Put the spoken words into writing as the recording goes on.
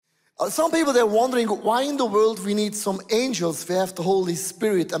Some people, they're wondering why in the world we need some angels. We have the Holy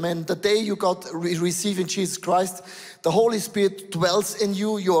Spirit. I mean, the day you got receiving Jesus Christ, the Holy Spirit dwells in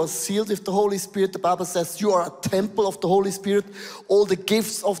you. You are sealed with the Holy Spirit. The Bible says you are a temple of the Holy Spirit. All the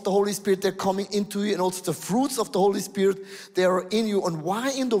gifts of the Holy Spirit, they're coming into you, and also the fruits of the Holy Spirit, they are in you. And why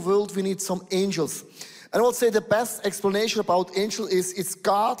in the world we need some angels? And I would say the best explanation about angel is it's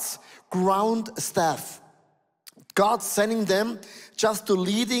God's ground staff. God sending them just to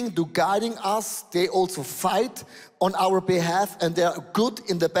leading, to guiding us. They also fight on our behalf, and they are good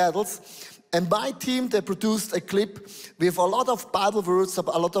in the battles. And my team, they produced a clip with a lot of Bible words,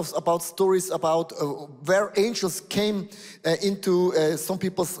 about stories about where angels came into some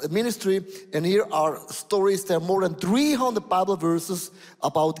people's ministry. And here are stories. There are more than 300 Bible verses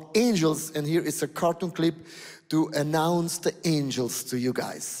about angels. And here is a cartoon clip to announce the angels to you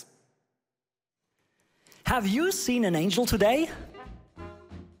guys. Have you seen an angel today?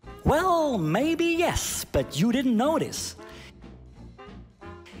 Well, maybe yes, but you didn't notice.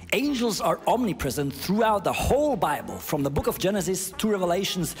 Angels are omnipresent throughout the whole Bible. From the book of Genesis to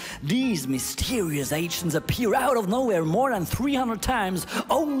Revelations, these mysterious agents appear out of nowhere more than 300 times,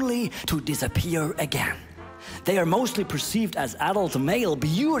 only to disappear again. They are mostly perceived as adult male,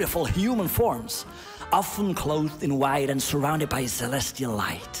 beautiful human forms, often clothed in white and surrounded by celestial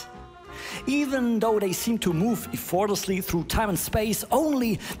light. Even though they seem to move effortlessly through time and space,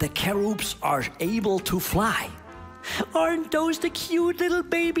 only the cherubs are able to fly. Aren't those the cute little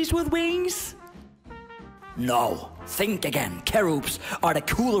babies with wings? No, think again. Cherubs are the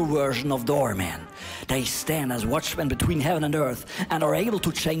cooler version of doormen. They stand as watchmen between heaven and earth and are able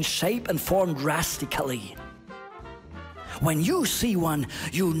to change shape and form drastically. When you see one,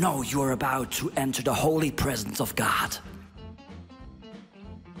 you know you're about to enter the holy presence of God.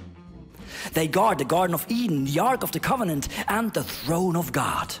 They guard the Garden of Eden, the Ark of the Covenant, and the throne of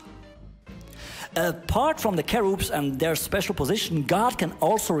God. Apart from the cherubs and their special position, God can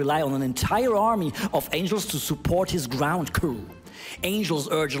also rely on an entire army of angels to support his ground crew. Angels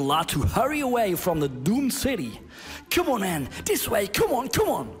urge Lot to hurry away from the doomed city. Come on, man, this way, come on, come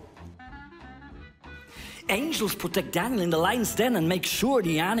on. Angels protect Daniel in the lion's den and make sure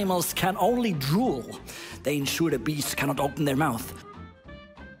the animals can only drool. They ensure the beasts cannot open their mouth.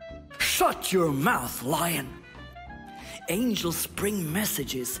 Shut your mouth, lion. Angels bring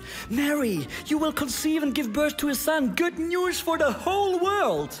messages. Mary, you will conceive and give birth to a son. Good news for the whole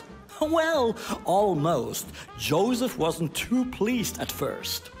world. Well, almost. Joseph wasn't too pleased at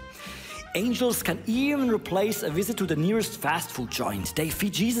first. Angels can even replace a visit to the nearest fast food joint. They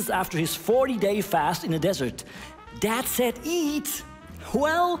feed Jesus after his 40-day fast in the desert. Dad said eat.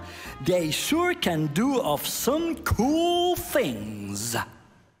 Well, they sure can do of some cool things.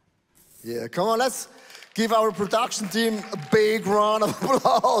 Yeah, come on, let's give our production team a big round of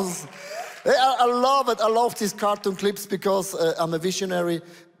applause. Hey, I love it. I love these cartoon clips because I'm a visionary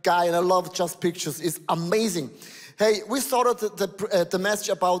guy and I love just pictures. It's amazing. Hey, we started the message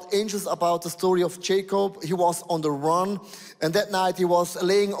about angels, about the story of Jacob. He was on the run, and that night he was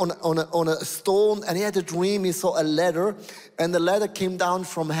laying on a stone, and he had a dream. He saw a ladder, and the ladder came down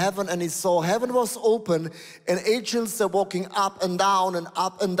from heaven, and he saw heaven was open, and angels are walking up and down and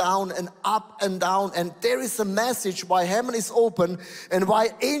up and down and up and down. And there is a message why heaven is open and why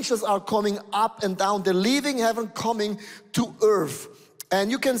angels are coming up and down. They're leaving heaven, coming to earth. And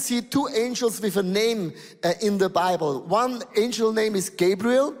you can see two angels with a name in the Bible. One angel name is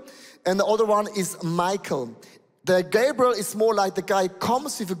Gabriel, and the other one is Michael. The Gabriel is more like the guy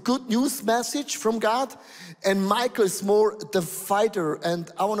comes with a good news message from God, and Michael is more the fighter.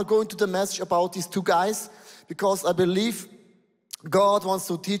 And I want to go into the message about these two guys because I believe God wants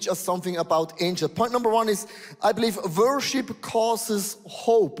to teach us something about angels. Point number one is, I believe worship causes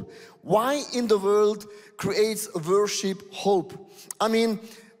hope. Why in the world creates worship hope? I mean,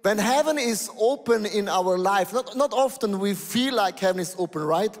 when heaven is open in our life, not often we feel like heaven is open,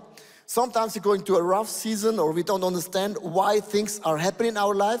 right? Sometimes we go into a rough season or we don't understand why things are happening in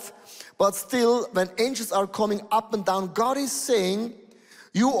our life. But still, when angels are coming up and down, God is saying,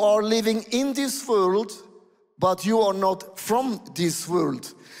 you are living in this world, but you are not from this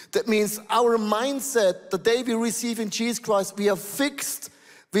world. That means our mindset, the day we receive in Jesus Christ, we are fixed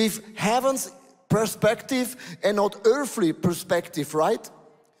with heaven's perspective and not earthly perspective, right?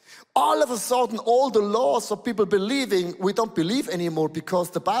 All of a sudden, all the laws of people believing, we don't believe anymore because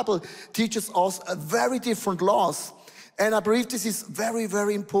the Bible teaches us a very different laws. And I believe this is very,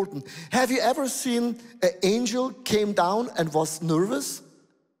 very important. Have you ever seen an angel came down and was nervous?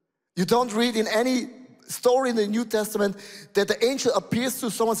 You don't read in any story in the New Testament that the angel appears to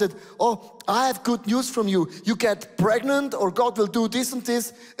someone and said, oh, I have good news from you. You get pregnant or God will do this and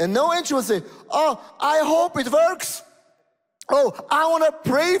this. And no angel will say, oh, I hope it works. Oh, I want to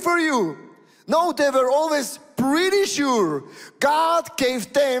pray for you. No, they were always pretty sure. God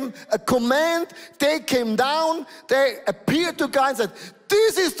gave them a command. They came down. They appeared to God and said,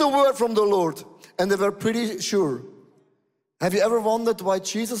 this is the word from the Lord. And they were pretty sure. Have you ever wondered why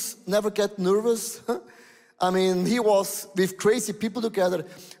Jesus never get nervous? I mean, he was with crazy people together,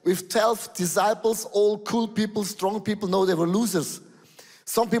 with 12 disciples, all cool people, strong people. No, they were losers.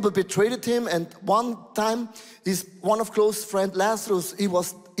 Some people betrayed him, and one time, one of close friend Lazarus, he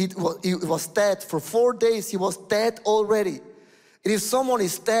was dead. For 4 days, he was dead already. And if someone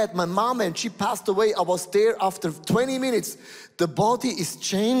is dead, my mom, and she passed away, I was there after 20 minutes. The body is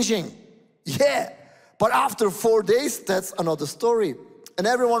changing. Yeah. But after 4 days, that's another story. And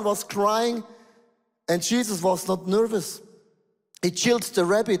everyone was crying, and Jesus was not nervous. He chilled the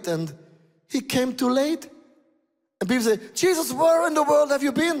rabbit, and he came too late. And people say, Jesus, where in the world have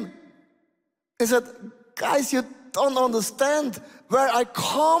you been? He said, guys, you don't understand where I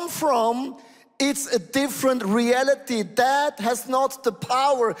come from. It's a different reality. Dad has not the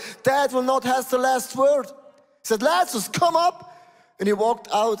power. Dad will not have the last word. He said, Lazarus, come up. And he walked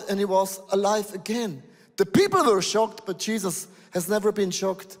out and he was alive again. The people were shocked, but Jesus has never been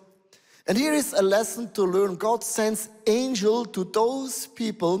shocked. And here is a lesson to learn. God sends angels to those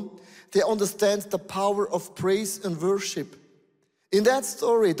people. They understand the power of praise and worship. In that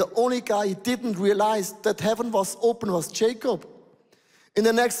story, the only guy he didn't realize that heaven was open was Jacob. In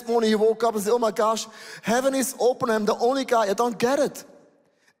the next morning, he woke up and said, oh my gosh, heaven is open. I'm the only guy. I don't get it.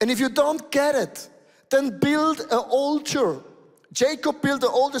 And if you don't get it, then build an altar. Jacob built an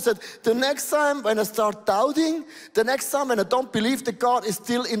altar, said, the next time when I start doubting, the next time when I don't believe that God is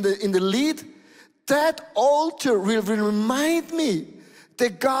still in the lead, that altar will remind me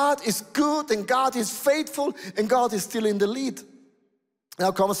that God is good and God is faithful and God is still in the lead.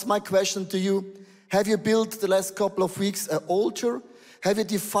 Now comes my question to you. Have you built the last couple of weeks an altar? Have you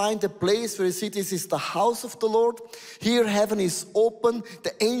defined a place where you see this is the house of the Lord? Here heaven is open,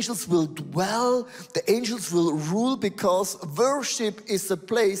 the angels will dwell, the angels will rule, because worship is a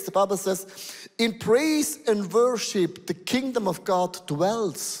place, the Bible says, in praise and worship the kingdom of God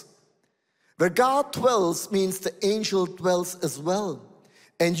dwells. Where God dwells means the angel dwells as well.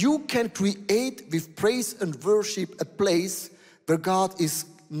 And you can create with praise and worship a place where God is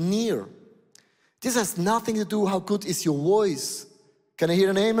near. This has nothing to do how good is your voice. Can I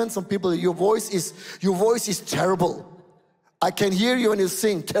hear an amen? Some people, your voice is terrible. I can hear you when you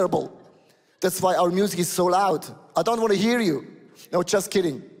sing, terrible. That's why our music is so loud. I don't want to hear you. No, just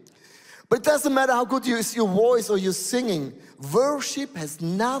kidding. But it doesn't matter how good is your voice or your singing. Worship has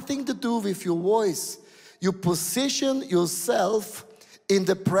nothing to do with your voice. You position yourself in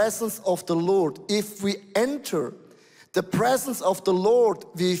the presence of the Lord. If we enter the presence of the Lord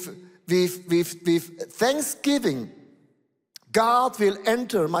with thanksgiving, God will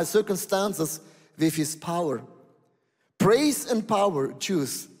enter my circumstances with His power. Praise and power,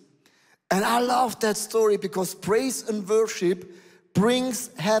 choose. And I love that story because praise and worship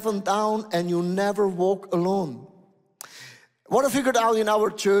brings heaven down and you never walk alone. What I figured out in our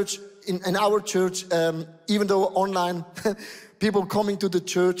church, even though online, people coming to the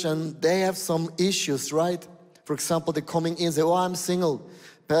church and they have some issues, right? For example, they're coming in and say, oh, I'm single.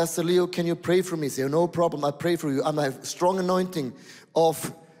 Pastor Leo, can you pray for me? Say, no problem, I pray for you. I have a strong anointing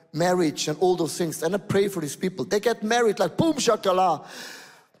of marriage and all those things. And I pray for these people. They get married like boom, shakala.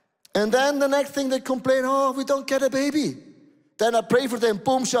 And then the next thing they complain, oh, we don't get a baby. Then I pray for them,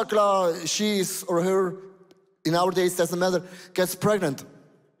 boom, shakala, she's or her, in our days, doesn't matter, gets pregnant.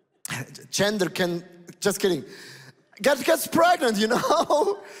 Gender can, just kidding. Gets pregnant, you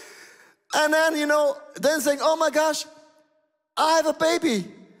know. And then, you know, then saying, oh my gosh, I have a baby.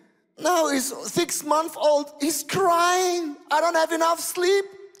 Now he's 6 months old. He's crying. I don't have enough sleep.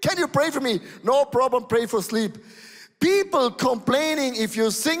 Can you pray for me? No problem, pray for sleep. People complaining. If you're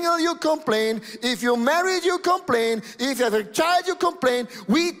single, you complain. If you're married, you complain. If you have a child, you complain.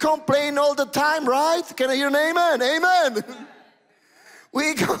 We complain all the time, right? Can I hear an amen? Amen.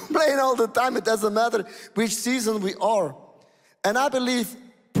 We complain all the time. It doesn't matter which season we are. And I believe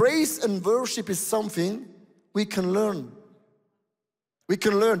praise and worship is something we can learn. We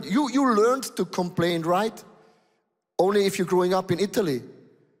can learn. You learned to complain, right? Only if you're growing up in Italy.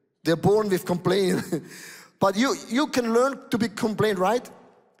 They're born with complaining. But you can learn to be complain, right?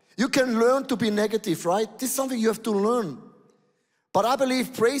 You can learn to be negative, right? This is something you have to learn. But I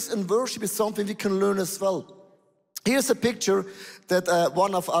believe praise and worship is something we can learn as well. Here's a picture that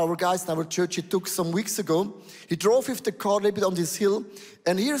one of our guys in our church, he took some weeks ago. He drove with the car a little bit on this hill,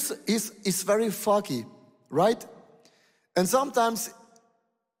 and it's very foggy, right? And sometimes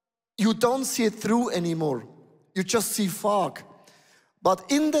you don't see it through anymore. You just see fog. But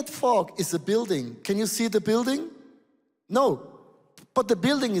in that fog is a building. Can you see the building? No, but the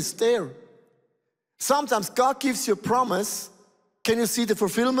building is there. Sometimes God gives you a promise. Can you see the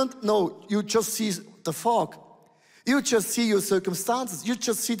fulfillment? No, you just see the fog. You just see your circumstances. You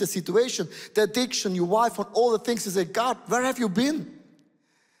just see the situation, the addiction, your wife, and all the things. You say, God, where have you been?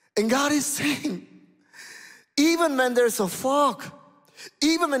 And God is saying, even when there's a fog,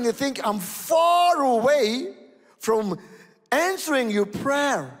 even when you think I'm far away from answering your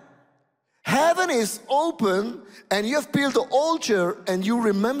prayer, heaven is open and you have built an altar and you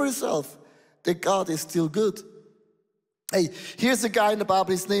remember yourself that God is still good. Hey, here's a guy in the Bible,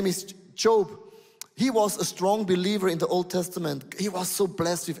 his name is Job. He was a strong believer in the Old Testament. He was so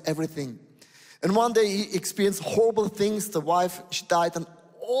blessed with everything. And one day he experienced horrible things. The wife, she died and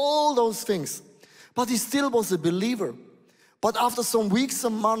all those things. But he still was a believer. But after some weeks,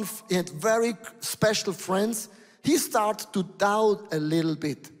 a month, he had very special friends. He started to doubt a little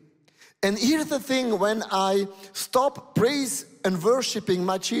bit. And here's the thing, when I stop praise and worshiping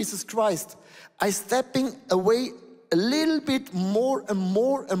my Jesus Christ, I stepping away a little bit more and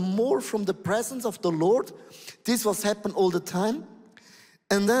more and more from the presence of the Lord. This was happening all the time.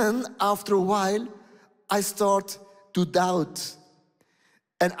 And then after a while, I start to doubt.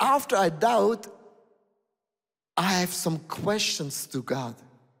 And after I doubt, I have some questions to God.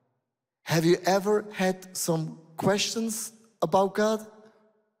 Have you ever had some questions about God?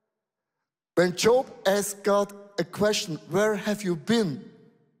 When Job asked God a question, where have you been?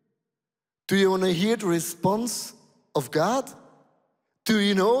 Do you want to hear the response of God? Do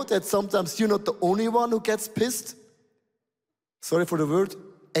you know that sometimes you're not the only one who gets pissed? Sorry for the word,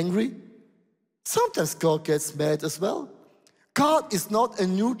 angry. Sometimes God gets mad as well. God is not a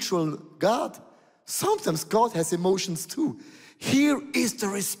neutral God. Sometimes God has emotions too. Here is the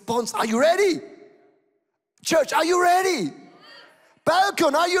response. Are you ready? Church, are you ready?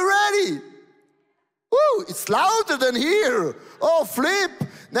 Balcony, are you ready? Woo, it's louder than here. Oh, flip.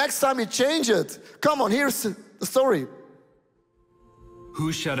 Next time you change it. Come on, here's the story.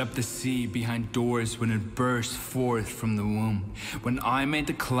 Who shut up the sea behind doors when it burst forth from the womb? When I made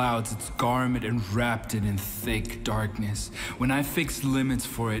the clouds its garment and wrapped it in thick darkness. When I fixed limits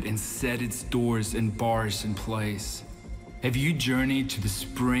for it and set its doors and bars in place. Have you journeyed to the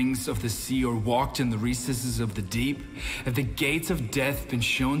springs of the sea or walked in the recesses of the deep? Have the gates of death been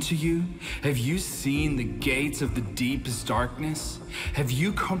shown to you? Have you seen the gates of the deepest darkness? Have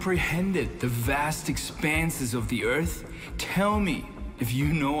you comprehended the vast expanses of the earth? Tell me if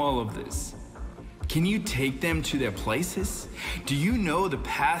you know all of this. Can you take them to their places? Do you know the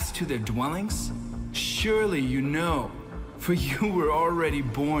paths to their dwellings? Surely you know, for you were already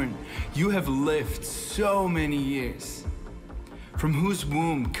born. You have lived so many years. From whose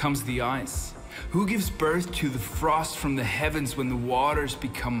womb comes the ice? Who gives birth to the frost from the heavens when the waters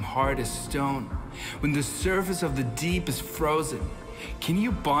become hard as stone? When the surface of the deep is frozen, can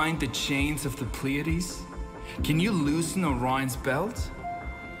you bind the chains of the Pleiades? Can you loosen Orion's belt?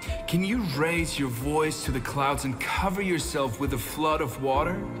 Can you raise your voice to the clouds and cover yourself with a flood of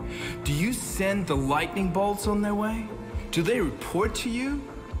water? Do you send the lightning bolts on their way? Do they report to you?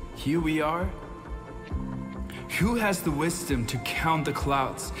 Here we are. Who has the wisdom to count the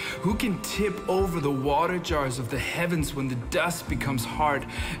clouds? Who can tip over the water jars of the heavens when the dust becomes hard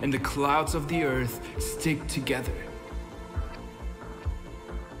and the clouds of the earth stick together?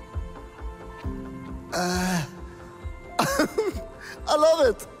 I love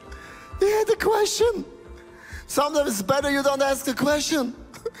it. He had a question. Sometimes it's better you don't ask a question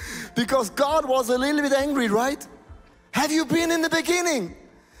because God was a little bit angry, right? Have you been in the beginning?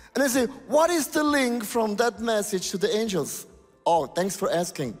 And I say, what is the link from that message to the angels? Oh, thanks for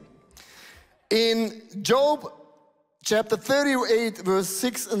asking. In Job chapter 38, verse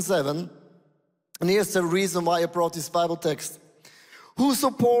 6 and 7, and here's the reason why I brought this Bible text. Who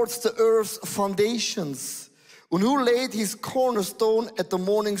supports the earth's foundations? And who laid his cornerstone at the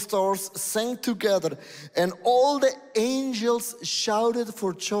morning stars sang together, and all the angels shouted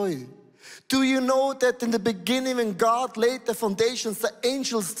for joy. Do you know that in the beginning when God laid the foundations, the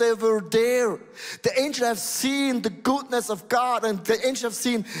angels, they were there. The angels have seen the goodness of God, and the angels have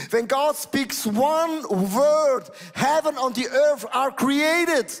seen when God speaks one word, heaven and the earth are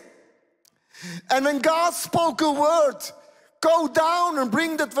created. And when God spoke a word, go down and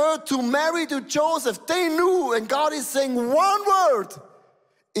bring that word to Mary, to Joseph, they knew, and God is saying one word,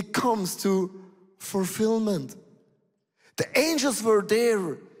 it comes to fulfillment. The angels were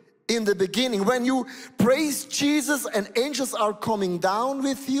there in the beginning. When you praise Jesus and angels are coming down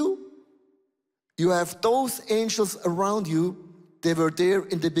with you, you have those angels around you. They were there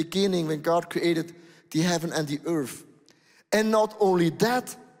in the beginning when God created the heaven and the earth. And not only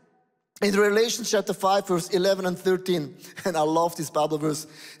that, in Revelation chapter 5, verse 11 and 13, and I love this Bible verse.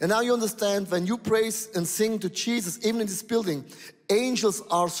 And now you understand, when you praise and sing to Jesus, even in this building, angels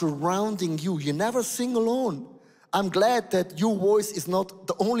are surrounding you. You never sing alone. I'm glad that your voice is not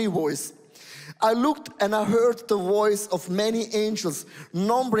the only voice. I looked and I heard the voice of many angels,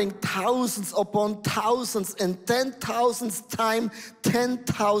 numbering thousands upon thousands and 10,000s times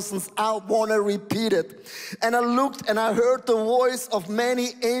 10,000s. I want to repeat it. And I looked and I heard the voice of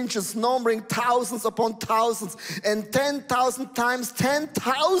many angels, numbering thousands upon thousands and 10,000 times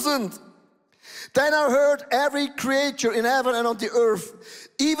 10,000. Then I heard every creature in heaven and on the earth,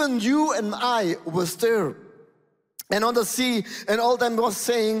 even you and I was there. And on the sea, and all them was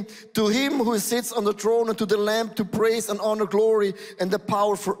saying, to him who sits on the throne and to the Lamb, to praise and honor, glory and the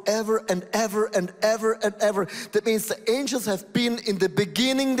power forever and ever and ever and ever. That means the angels have been in the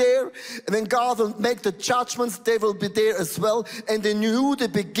beginning there. And when God will make the judgments, they will be there as well. And they knew the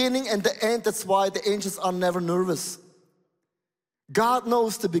beginning and the end. That's why the angels are never nervous. God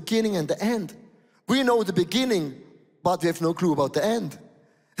knows the beginning and the end. We know the beginning, but we have no clue about the end.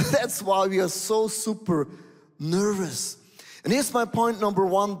 That's why we are so super nervous. And here's my point number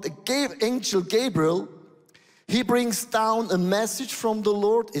one. The angel Gabriel, he brings down a message from the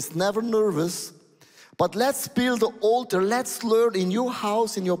Lord. He's never nervous. But let's build an altar. Let's learn in your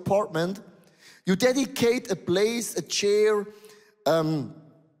house, in your apartment. You dedicate a place, a chair, a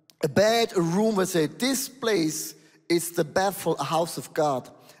bed, a room where say, this place is the Bethel, a house of God.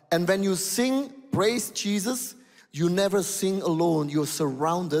 And when you sing, praise Jesus, you never sing alone. You're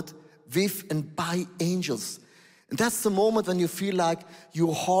surrounded with and by angels. And that's the moment when you feel like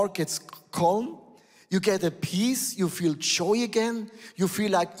your heart gets calm, you get a peace, you feel joy again, you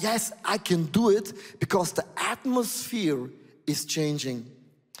feel like, yes, I can do it, because the atmosphere is changing.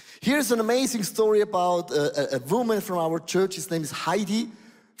 Here's an amazing story about a woman from our church. His name is Heidi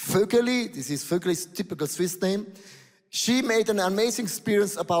Vögeli. This is Vögeli's typical Swiss name. She made an amazing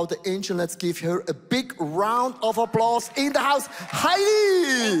experience about the angel. Let's give her a big round of applause in the house.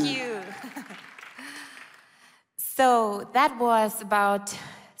 Heidi! Thank you. So that was about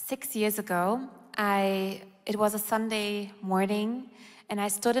 6 years ago. It was a Sunday morning, and I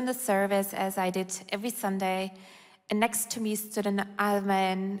stood in the service as I did every Sunday, and next to me stood an other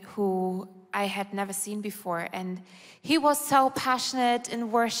man who I had never seen before, and he was so passionate in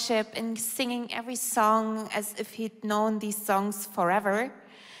worship and singing every song as if he'd known these songs forever.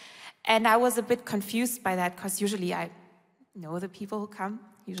 And I was a bit confused by that, because usually I know the people who come,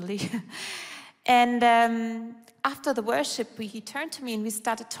 usually. And after the worship, he turned to me and we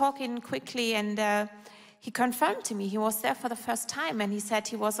started talking quickly, and he confirmed to me he was there for the first time, and he said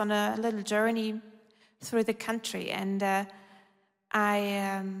he was on a little journey through the country. And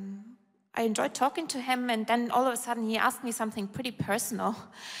I enjoyed talking to him, and then all of a sudden he asked me something pretty personal.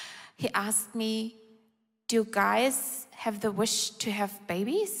 He asked me, do you guys have the wish to have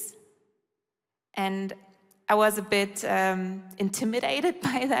babies? And I was a bit intimidated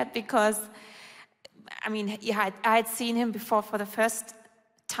by that, because I mean, I had seen him before for the first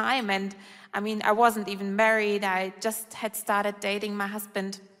time, and I mean, I wasn't even married. I just had started dating my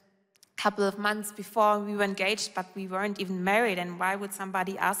husband a couple of months before. We were engaged, but we weren't even married, and why would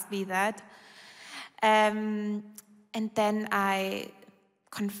somebody ask me that? And then I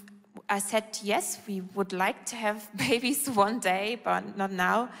said, yes, we would like to have babies one day, but not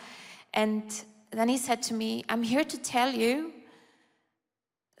now. And then he said to me, I'm here to tell you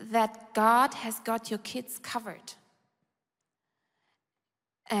that God has got your kids covered.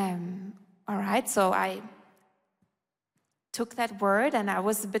 All right, so I took that word, and I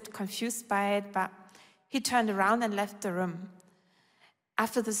was a bit confused by it, but he turned around and left the room.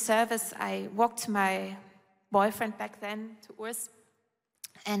 After the service, I walked to my boyfriend back then, to Urs,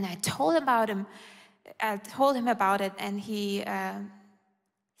 and I told him about it, and he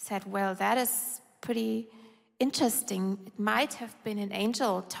said, well, that is pretty interesting. It might have been an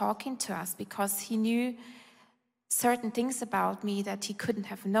angel talking to us, because he knew certain things about me that he couldn't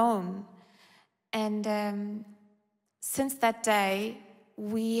have known. And since that day,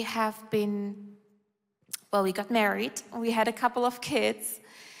 we have been, well, we got married, we had a couple of kids,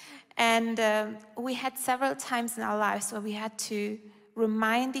 and we had several times in our lives where we had to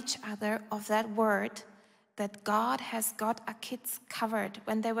remind each other of that word, that God has got our kids covered.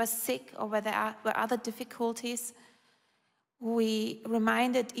 When they were sick or where there were other difficulties, we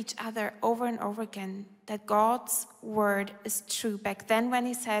reminded each other over and over again that God's word is true. Back then when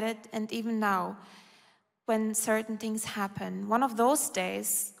he said it, and even now when certain things happen. One of those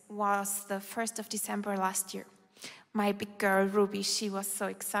days was the 1st of December last year. My big girl, Ruby, she was so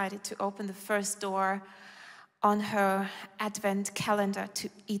excited to open the first door on her advent calendar to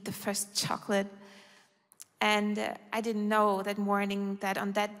eat the first chocolate. And I didn't know that morning that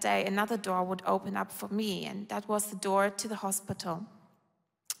on that day another door would open up for me, and that was the door to the hospital.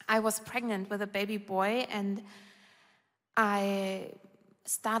 I was pregnant with a baby boy, and I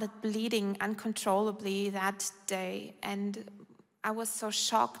started bleeding uncontrollably that day, and I was so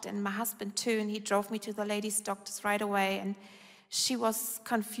shocked, and my husband too, and he drove me to the ladies' doctors right away, and she was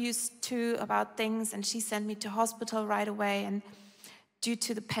confused too about things, and she sent me to hospital right away. And due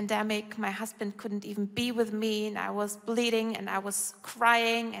to the pandemic, my husband couldn't even be with me, and I was bleeding, and I was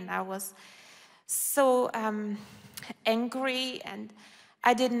crying, and I was so angry, and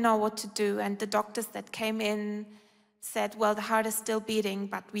I didn't know what to do. And the doctors that came in said, well, the heart is still beating,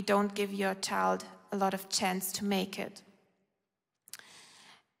 but we don't give your child a lot of chance to make it.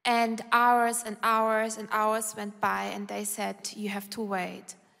 And hours and hours and hours went by, and they said, you have to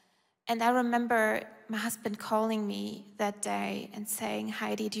wait. And I remember my husband calling me that day and saying,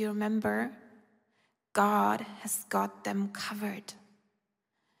 Heidi, do you remember? God has got them covered.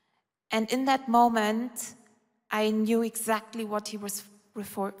 And in that moment, I knew exactly what he was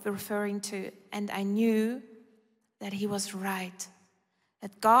referring to, and I knew that he was right.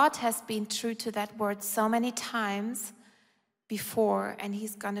 That God has been true to that word so many times before, and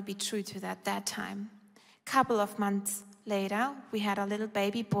he's going to be true to that time. A couple of months later, we had a little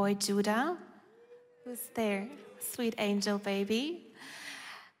baby boy, Judah, who's there, sweet angel baby.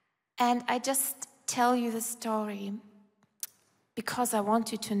 And I just tell you the story because I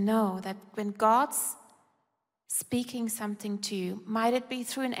want you to know that when God's speaking something to you, might it be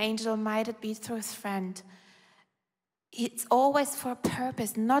through an angel, might it be through a friend, it's always for a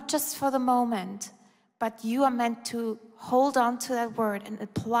purpose, not just for the moment, but you are meant to hold on to that word and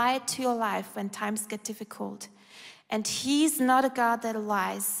apply it to your life when times get difficult. And he's not a God that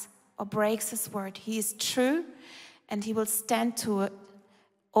lies or breaks his word. He is true, and he will stand to it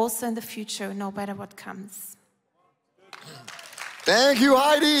also in the future, no matter what comes. Thank you,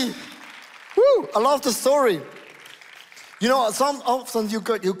 Heidi. Woo, I love the story. You know, often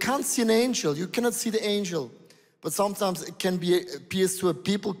you can't see an angel. You cannot see the angel. But sometimes it can appears to a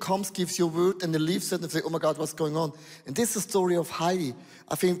people comes, gives you a word, and they leaves it and say, oh my God, what's going on? And this is the story of Heidi.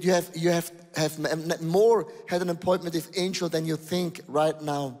 I think you have more had an appointment with angel than you think right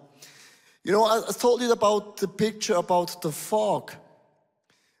now. You know, I told you about the picture about the fog.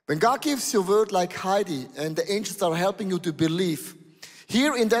 When God gives you a word like Heidi, and the angels are helping you to believe,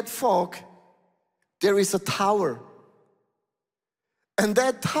 here in that fog, there is a tower. And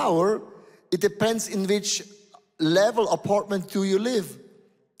that tower, it depends in which level apartment do you live.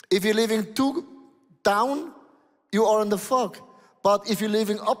 If you're living too down, you are in the fog. But if you're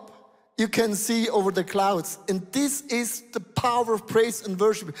living up, you can see over the clouds. And this is the power of praise and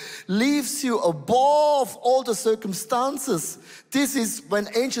worship. Leaves you above all the circumstances. This is when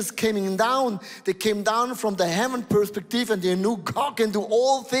angels came down. They came down from the heaven perspective, and they knew God can do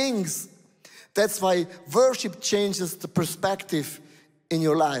all things. That's why worship changes the perspective in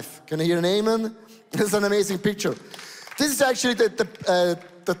your life. Can I hear an amen? This is an amazing picture. This is actually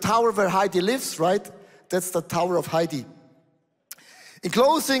the tower where Heidi lives, right? That's the Tower of Heidi. In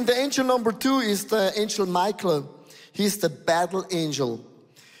closing, the angel number 2 is the angel Michael. He's the battle angel.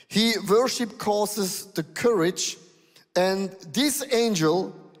 Worship causes the courage, and this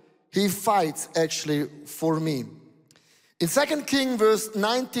angel, he fights actually for me. In 2 Kings verse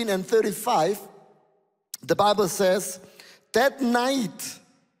 19 and 35, the Bible says, that night,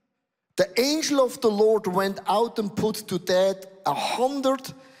 the angel of the Lord went out and put to death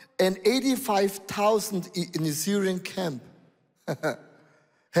 185,000 in the Syrian camp.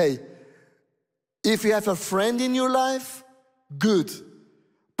 Hey, if you have a friend in your life, good.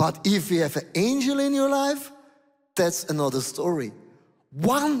 But if you have an angel in your life, that's another story.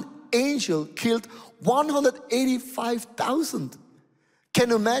 One angel killed 185,000. Can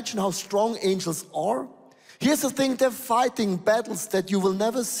you imagine how strong angels are? Here's the thing, they're fighting battles that you will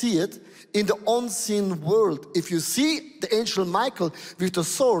never see it in the unseen world. If you see the angel Michael with the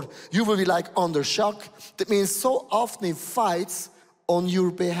sword, you will be like under shock. That means so often he fights on your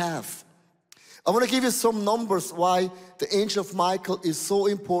behalf. I want to give you some numbers why the angel of Michael is so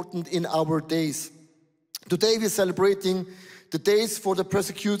important in our days. Today we're celebrating the days for the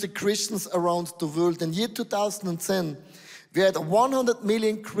persecuted Christians around the world. In year 2010, we had 100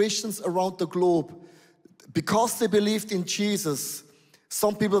 million Christians around the globe Because they believed in Jesus,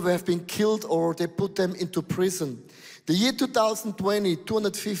 some people have been killed or they put them into prison. The year 2020,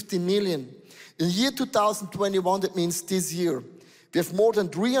 250 million. In the year 2021, that means this year, we have more than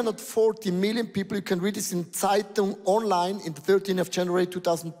 340 million people. You can read this in Zeitung online in the 13th of January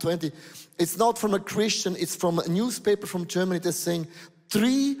 2020. It's not from a Christian, it's from a newspaper from Germany that's saying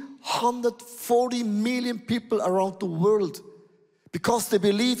 340 million people around the world, because they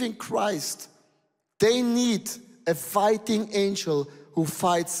believe in Christ, they need a fighting angel who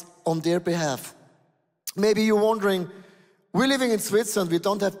fights on their behalf. Maybe you're wondering, we're living in Switzerland, we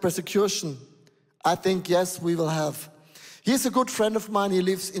don't have persecution. I think, yes, we will have. He's a good friend of mine. He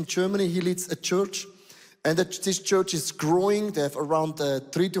lives in Germany. He leads a church. And this church is growing. They have around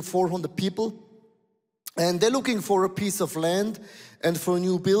 300 to 400 people. And they're looking for a piece of land and for a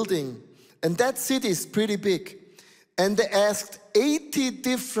new building. And that city is pretty big. And they asked 80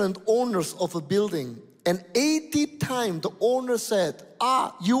 different owners of a building. And 80 times the owner said,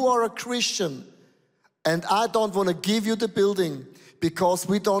 you are a Christian. And I don't want to give you the building because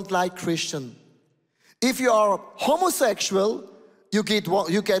we don't like Christian. If you are homosexual, you get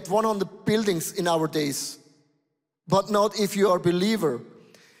 100 buildings in our days. But not if you are a believer.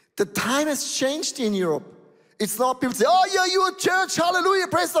 The time has changed in Europe. It's not people say, oh yeah, you're a church, hallelujah,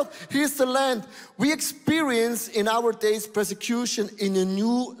 praise God, here's the land. We experience in our days persecution in a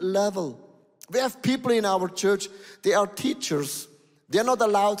new level. We have people in our church, they are teachers. They're not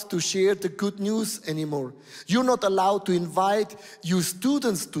allowed to share the good news anymore. You're not allowed to invite your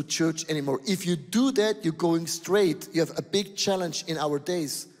students to church anymore. If you do that, you're going straight. You have a big challenge in our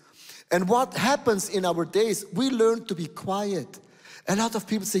days. And what happens in our days, we learn to be quiet. A lot of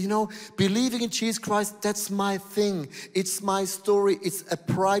people say, you know, believing in Jesus Christ, that's my thing. It's my story. It's a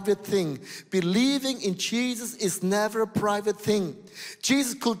private thing. Believing in Jesus is never a private thing.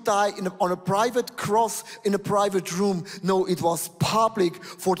 Jesus could die on a private cross in a private room. No, it was public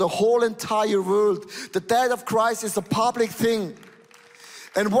for the whole entire world. The death of Christ is a public thing.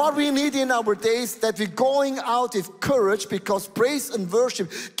 And what we need in our days, that we're going out with courage, because praise and worship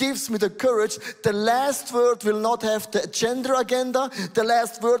gives me the courage. The last word will not have the gender agenda. The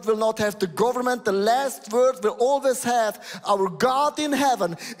last word will not have the government. The last word will always have our God in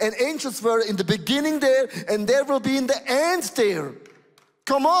heaven. And angels were in the beginning there, and there will be in the end there.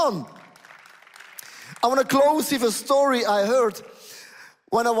 Come on. I want to close with a story I heard.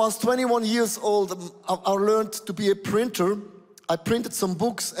 When I was 21 years old, I learned to be a printer. I printed some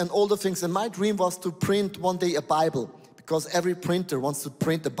books and all the things, and my dream was to print one day a Bible, because every printer wants to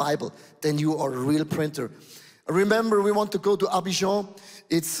print a Bible. Then you are a real printer. I remember we want to go to Abidjan.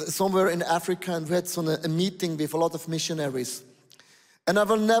 It's somewhere in Africa, and we had a meeting with a lot of missionaries. And I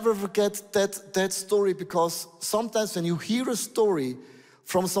will never forget that story, because sometimes when you hear a story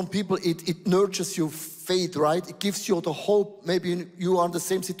from some people, it nurtures your faith, right? It gives you the hope. Maybe you are in the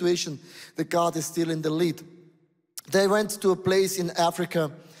same situation, that God is still in the lead. They went to a place in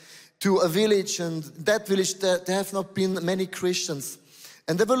Africa, to a village, and that village, there have not been many Christians.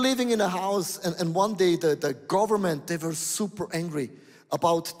 And they were living in a house, and one day the government, they were super angry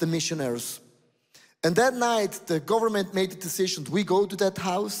about the missionaries. And that night, the government made a decision. We go to that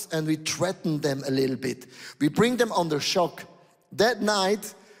house and we threaten them a little bit. We bring them under shock. That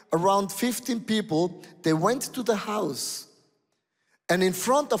night, around 15 people, they went to the house. And in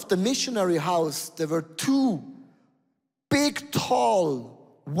front of the missionary house, there were two big,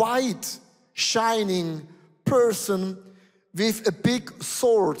 tall, white, shining person with a big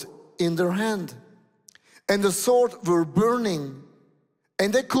sword in their hand. And the sword were burning.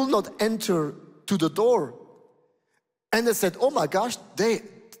 And they could not enter to the door. And they said, oh my gosh,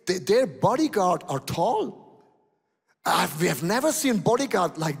 their bodyguard are tall. We have never seen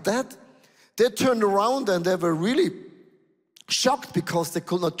bodyguard like that. They turned around and they were really shocked, because they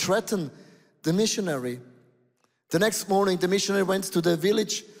could not threaten the missionary. The next morning, the missionary went to the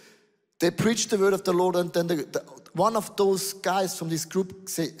village. They preached the word of the Lord, and then one of those guys from this group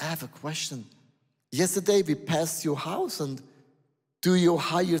said, I have a question. Yesterday we passed your house, and do you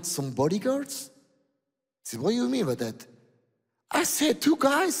hired some bodyguards? I said, what do you mean by that? I said, two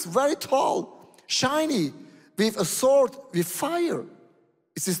guys, very tall, shiny, with a sword, with fire.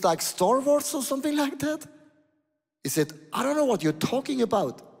 Is this like Star Wars or something like that? He said, I don't know what you're talking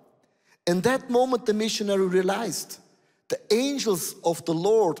about. In that moment, the missionary realized the angels of the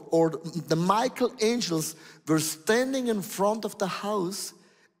Lord, or the Michael angels, were standing in front of the house,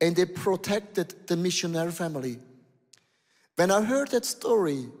 and they protected the missionary family. When I heard that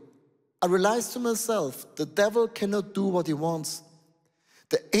story, I realized to myself, the devil cannot do what he wants.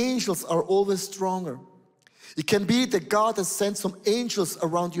 The angels are always stronger. It can be that God has sent some angels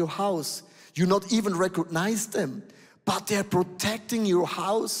around your house You not even recognize them, but they're protecting your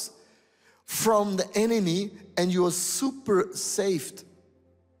house from the enemy, and you are super saved.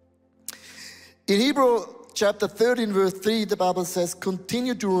 In Hebrew chapter 13, verse 3, the Bible says,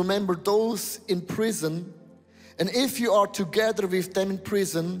 continue to remember those in prison, and if you are together with them in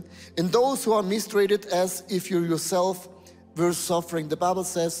prison, and those who are mistreated as if you yourself were suffering. The Bible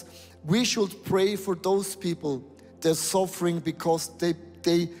says we should pray for those people that are suffering because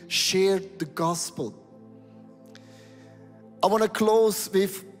they shared the gospel. I want to close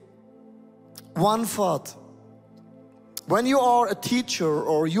with one thought. When you are a teacher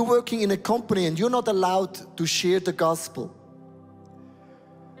or you're working in a company and you're not allowed to share the gospel,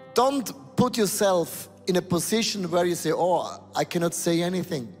 don't put yourself in a position where you say, oh, I cannot say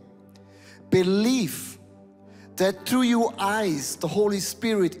anything. Believe that through your eyes the Holy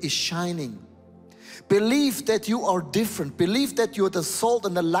Spirit is shining. Believe that you are different. Believe that you are the salt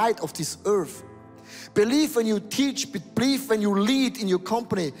and the light of this earth. Believe when you teach, believe when you lead in your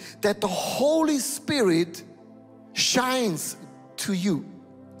company that the Holy Spirit shines to you.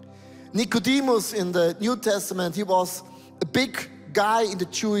 Nicodemus in the New Testament, he was a big guy in the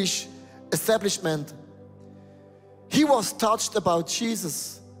Jewish establishment. He was touched about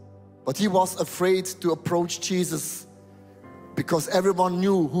Jesus, but he was afraid to approach Jesus because everyone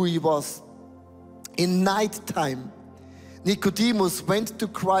knew who he was. In nighttime, Nicodemus went to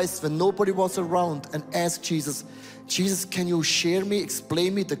Christ when nobody was around and asked Jesus, Jesus, can you share me,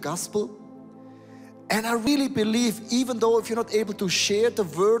 explain me the gospel? And I really believe, even though if you're not able to share the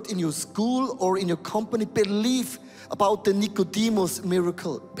word in your school or in your company, believe about the Nicodemus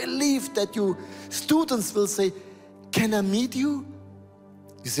miracle. Believe that your students will say, can I meet you?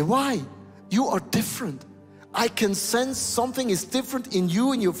 You say, why? You are different. I can sense something is different in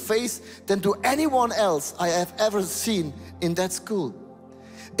you, in your face, than to anyone else I have ever seen in that school.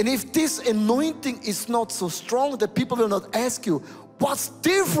 And if this anointing is not so strong that people will not ask you, what's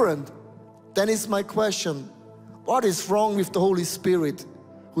different? Then is my question, what is wrong with the Holy Spirit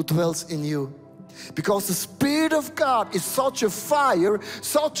who dwells in you? Because the Spirit of God is such a fire,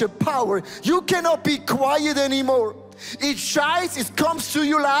 such a power, you cannot be quiet anymore. It shines, it comes to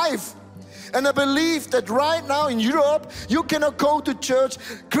your life. And I believe that right now in Europe, you cannot go to church.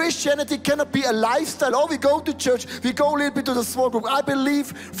 Christianity cannot be a lifestyle. Oh, we go to church, we go a little bit to the small group. I believe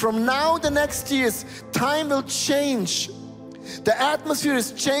from now the next years, time will change. The atmosphere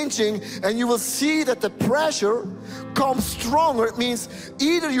is changing, and you will see that the pressure comes stronger. It means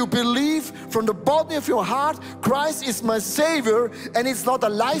either you believe from the bottom of your heart, Christ is my Savior, and it's not a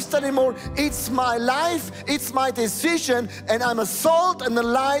lifestyle anymore. It's my life, it's my decision, and I'm a salt and the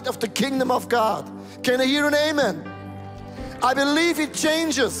light of the kingdom of God. Can I hear an amen? I believe it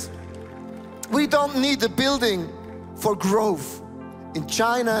changes. We don't need a building for growth. In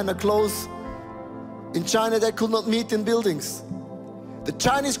China, and in China, they could not meet in buildings. The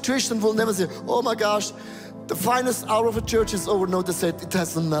Chinese Christian will never say, oh my gosh, the finest hour of a church is over. No, they said, it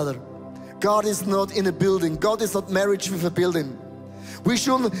doesn't matter. God is not in a building. God is not married with a building. We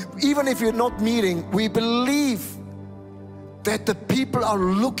shouldn't, even if you're not meeting, we believe that the people are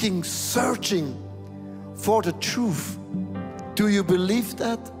looking, searching for the truth. Do you believe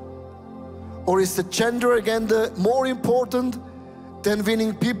that? Or is the gender agenda more important than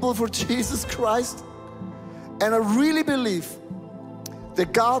winning people for Jesus Christ? And I really believe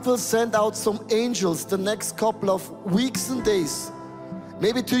that God will send out some angels the next couple of weeks and days,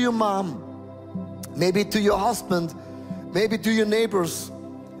 maybe to your mom, maybe to your husband, maybe to your neighbors,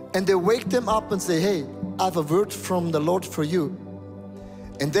 and they wake them up and say, hey, I have a word from the Lord for you.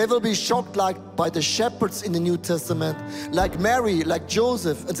 And they will be shocked like by the shepherds in the New Testament, like Mary, like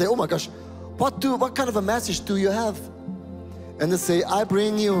Joseph, and say, oh my gosh, what kind of a message do you have? And they say, I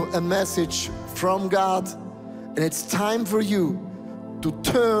bring you a message from God, and it's time for you to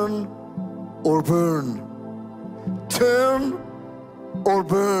turn or burn. Turn or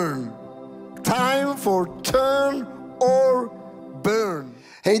burn. Time for turn or burn.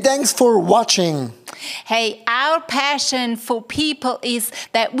 Hey, thanks for watching. Hey, our passion for people is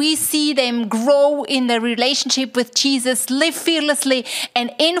that we see them grow in their relationship with Jesus, live fearlessly,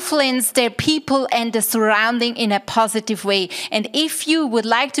 and influence their people and the surrounding in a positive way. And if you would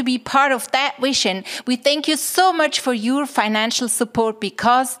like to be part of that vision, we thank you so much for your financial support,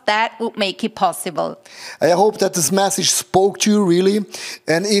 because that would make it possible. I hope that this message spoke to you really.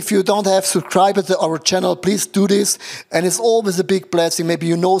 And if you don't have subscribed to our channel, please do this. And it's always a big blessing. Maybe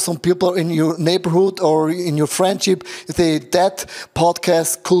you know some people in your neighborhood or in your friendship, that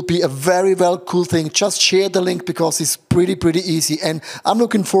podcast could be a very cool thing. Just share the link, because it's pretty easy. And I'm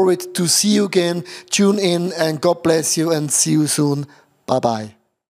looking forward to see you again. Tune in, and God bless you, and see you soon. Bye-bye.